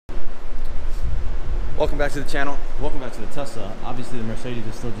Welcome back to the channel. Welcome back to the Tesla. Obviously the Mercedes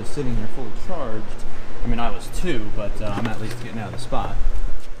is still just sitting here fully charged. I mean, I was too, but I'm at least getting out of the spot.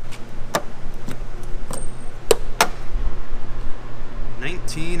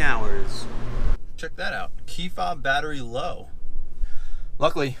 "19 hours. Check that out. Key fob battery low.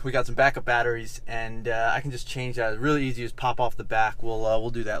 Luckily, we got some backup batteries, and I can just change that. It's really easy. Just pop off the back. We'll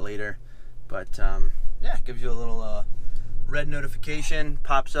do that later. But yeah, it gives you a little red notification.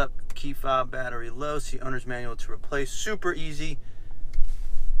 Pops up. Key fob battery low. See owner's manual to replace. Super easy.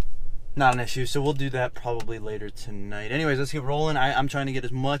 Not an issue. So we'll do that probably later tonight. Anyways, let's get rolling. I'm trying to get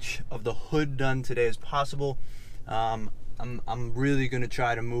as much of the hood done today as possible. I'm really gonna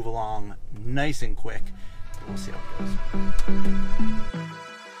try to move along nice and quick. We'll see how it goes.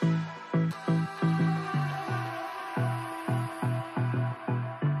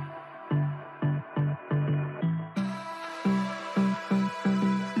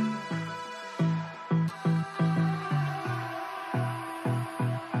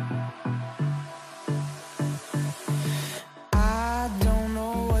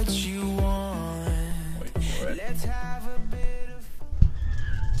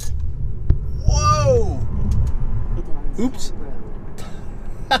 Oops.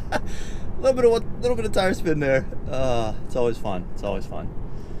 A little bit of tire spin there. It's always fun. It's always fun.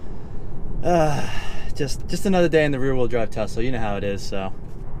 Just another day in the rear wheel drive Tesla. You know how it is. So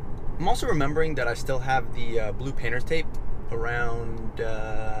I'm also remembering that I still have the blue painter's tape around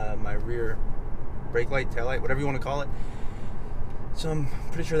my rear brake light, tail light, whatever you want to call it. So I'm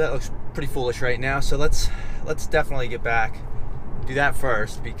pretty sure that looks pretty foolish right now. So let's definitely get back. Do that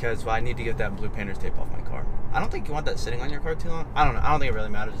first because I need to get that blue painter's tape off my car. I don't think you want that sitting on your car too long. I don't know. I don't think it really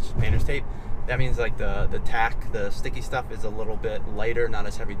matters. It's just painter's tape. That means like the tack, the sticky stuff is a little bit lighter, not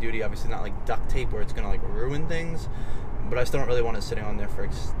as heavy duty. Obviously not like duct tape where it's gonna like ruin things. But I still don't really want it sitting on there for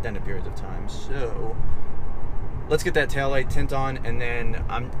extended periods of time. So let's get that taillight tint on, and then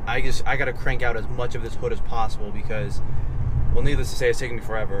I gotta crank out as much of this hood as possible because, well, needless to say, it's taking me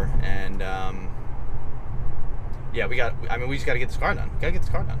forever. And yeah, we just gotta get this car done. We gotta get this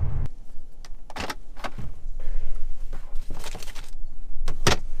car done.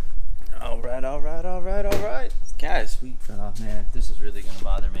 All right. Guys, oh man, this is really gonna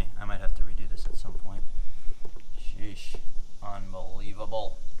bother me. I might have to redo this at some point. Sheesh,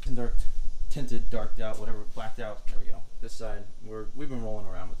 unbelievable. Tinted, darked out, whatever, blacked out. There we go. This side, we've been rolling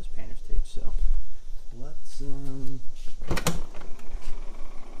around with this painter's tape, so let's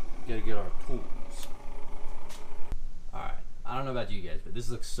gotta get our tools. All right. I don't know about you guys, but this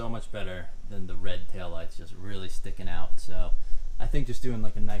looks so much better than the red taillights just really sticking out. So I think just doing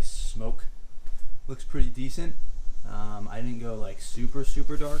like a nice smoke looks pretty decent. I didn't go like super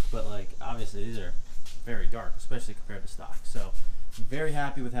dark, but like obviously these are very dark, especially compared to stock. So I'm very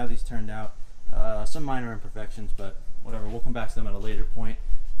happy with how these turned out. Some minor imperfections, but whatever, we'll come back to them at a later point.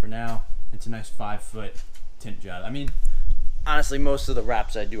 For now, it's a nice 5-foot tint job. I mean, honestly, most of the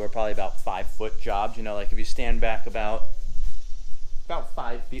wraps I do are probably about 5-foot jobs. You know, like if you stand back about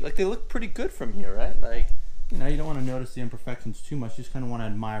 5 feet, like they look pretty good from here, right? Like, you know, you don't want to notice the imperfections too much. You just kind of want to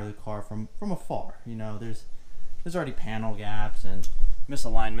admire the car from afar. You know, there's already panel gaps and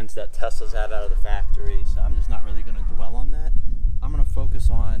misalignments that Teslas have out of the factory, so I'm just not really going to dwell on that. I'm going to focus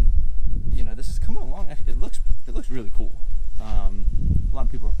on, you know, this is coming along. Actually, it looks really cool. A lot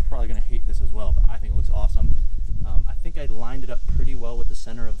of people are probably going to hate this as well, but I think it looks awesome. I think I lined it up pretty well with the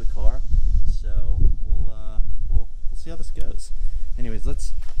center of the car, so we'll see how this goes. Anyways,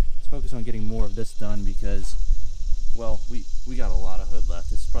 let's focus on getting more of this done because, well, we got a lot of hood left.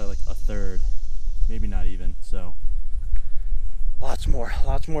 This is probably like a third, maybe not even. So lots more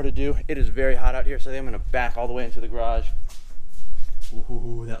to do. It is very hot out here, so I think I'm gonna back all the way into the garage.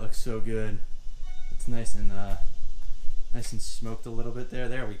 Ooh, that looks so good. It's nice and smoked a little bit there.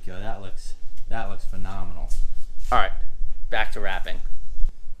 There we go. That looks phenomenal. All right, back to wrapping.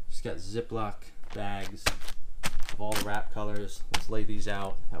 Just got Ziploc bags of all the wrap colors. Let's lay these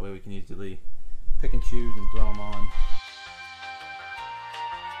out. That way we can easily pick and choose and throw them on.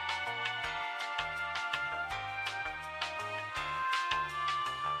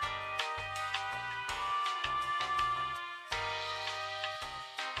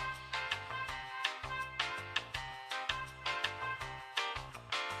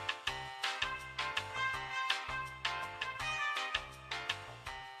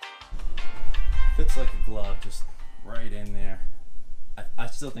 Fits like a glove, just right in there. I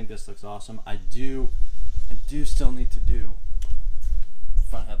still think this looks awesome. I do still need to do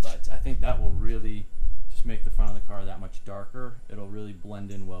front headlights. I think that will really just make the front of the car that much darker. It'll really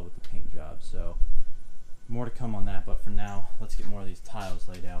blend in well with the paint job. So more to come on that, but for now, let's get more of these tiles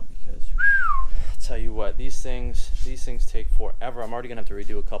laid out because I'll tell you what. what, these things take forever. I'm already gonna have to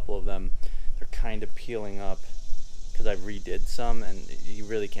redo a couple of them. They're kind of peeling up because I redid some, and you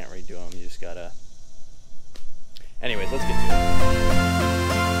really can't redo them. You just gotta. Anyways, let's get to it.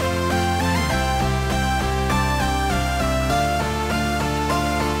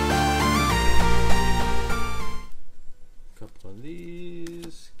 Couple of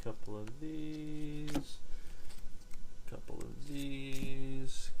these, couple of these, couple of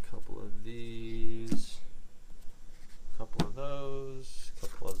these, couple of these, couple of those,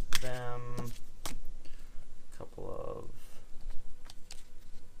 couple of them, couple of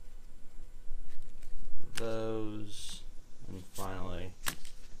those, and finally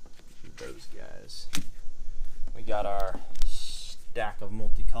those guys. We got our stack of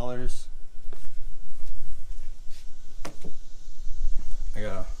multicolors. I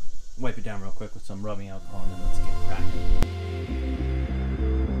gotta wipe it down real quick with some rubbing alcohol and then let's get cracking.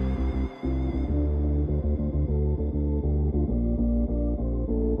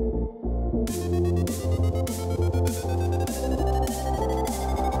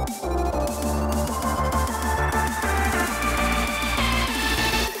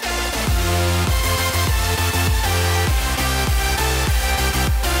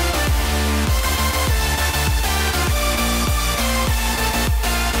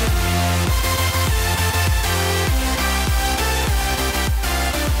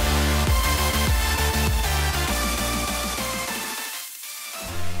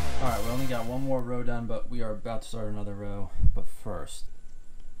 Alright, we only got one more row done, but we are about to start another row. But first,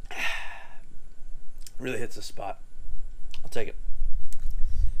 really hits the spot. I'll take it.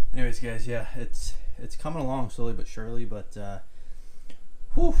 Anyways, guys, yeah, it's coming along slowly but surely, but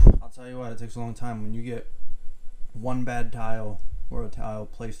whew, I'll tell you what, it takes a long time. When you get one bad tile or a tile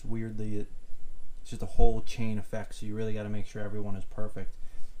placed weirdly, it's just a whole chain effect, so you really got to make sure everyone is perfect.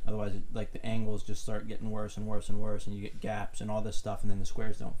 Otherwise, like, the angles just start getting worse and worse and worse, and you get gaps and all this stuff, and then the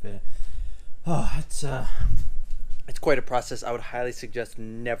squares don't fit. Oh, it's quite a process. I would highly suggest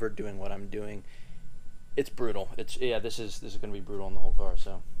never doing what I'm doing. It's brutal. Yeah, this is going to be brutal on the whole car,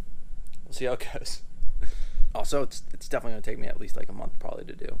 so we'll see how it goes. Also, it's definitely going to take me at least like a month probably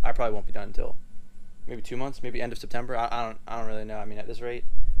to do. I probably won't be done until maybe 2 months, maybe end of September. I don't really know. I mean, at this rate,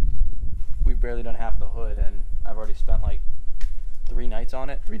 we've barely done half the hood, and I've already spent like 3 nights on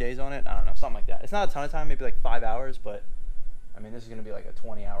it, 3 days on it. I don't know, something like that. It's not a ton of time, maybe like 5 hours, but I mean, this is going to be like a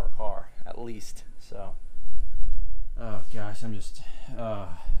 20-hour car at least. So, oh gosh, I'm just,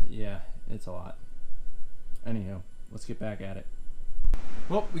 yeah, it's a lot. Anyhow, let's get back at it.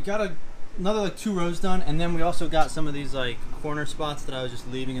 Well, we got another like 2 rows done, and then we also got some of these like corner spots that I was just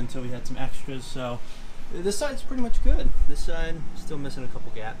leaving until we had some extras. So this side's pretty much good. This side still missing a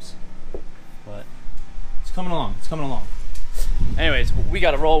couple gaps, but it's coming along. It's coming along. Anyways, we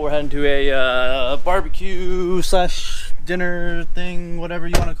got to roll. We're heading to a barbecue slash dinner thing, whatever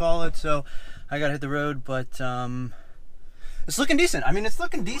you want to call it. So I got to hit the road, but it's looking decent. I mean, it's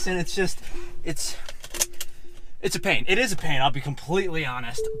looking decent. It's just, it's a pain. It is a pain, I'll be completely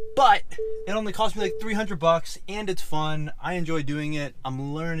honest. But it only cost me like $300 and it's fun. I enjoy doing it.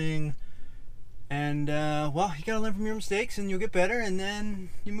 I'm learning. And, well, you gotta learn from your mistakes and you'll get better and then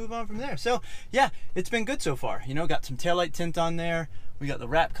you move on from there. So, yeah, it's been good so far. You know, got some taillight tint on there. We got the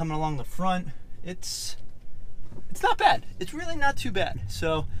wrap coming along the front. It's not bad. It's really not too bad.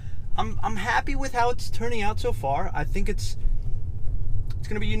 So, I'm happy with how it's turning out so far. I think it's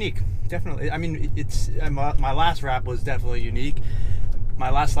gonna be unique. Definitely. I mean, my last wrap was definitely unique. My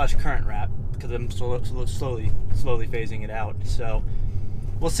last / current wrap, because I'm slowly phasing it out. So,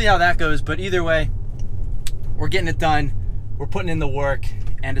 we'll see how that goes, but either way, we're getting it done. We're putting in the work,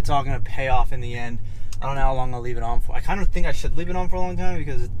 and it's all going to pay off in the end. I don't know how long I'll leave it on for. I kind of think I should leave it on for a long time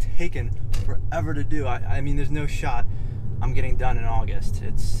because it's taken forever to do. I mean, there's no shot I'm getting done in August.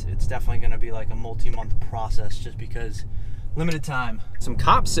 It's definitely going to be like a multi-month process just because limited time. Some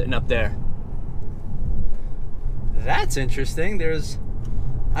cops sitting up there. That's interesting.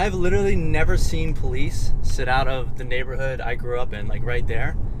 I've literally never seen police sit out of the neighborhood I grew up in, like right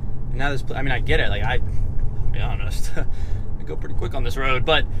there. And now there's, I mean, I get it. Like, I'll be honest, I go pretty quick on this road,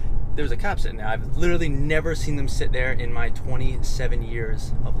 but there's a cop sitting there. I've literally never seen them sit there in my 27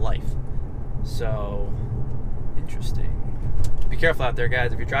 years of life. So, interesting. Be careful out there,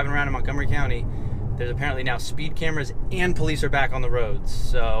 guys. If you're driving around in Montgomery County, there's apparently now speed cameras and police are back on the roads.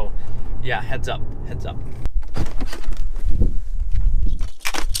 So, yeah, heads up, heads up.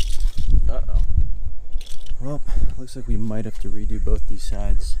 Uh-oh. Well, looks like we might have to redo both these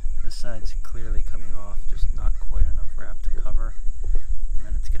sides. This side's clearly coming off, just not quite enough wrap to cover. And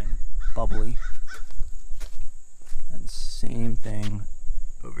then it's getting bubbly. And same thing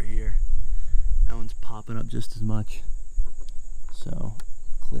over here. That one's popping. popping up just as much. So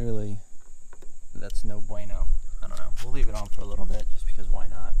clearly that's no bueno. I don't know. We'll leave it on for a little bit just because why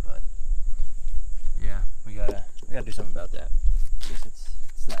not? But yeah, we gotta do something about that. I guess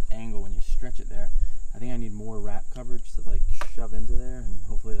it's that angle when you stretch it there. I think I need more wrap coverage to like shove into there, and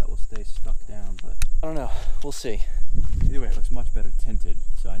hopefully that will stay stuck down. But I don't know. We'll see. Either way, it looks much better tinted,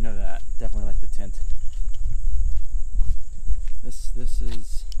 so I know that. Definitely like the tint. This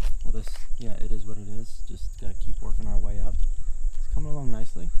is, well, this, yeah, it is what it is. Just gotta keep working our way up. It's coming along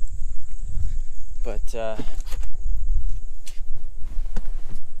nicely. But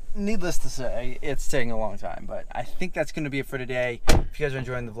needless to say, it's taking a long time. But I think that's going to be it for today. If you guys are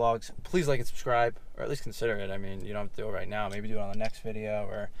enjoying the vlogs, please like and subscribe, or at least consider it. I mean, you don't have to do it right now. Maybe do it on the next video,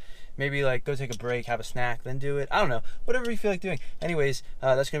 or maybe like go take a break, have a snack, then do it. I don't know. Whatever you feel like doing. Anyways,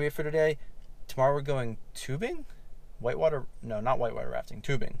 that's going to be it for today. Tomorrow we're going tubing? Whitewater? No, not whitewater rafting.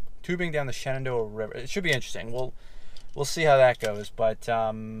 Tubing. Tubing down the Shenandoah River. It should be interesting. We'll see how that goes. But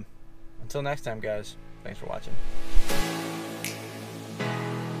until next time, guys, thanks for watching.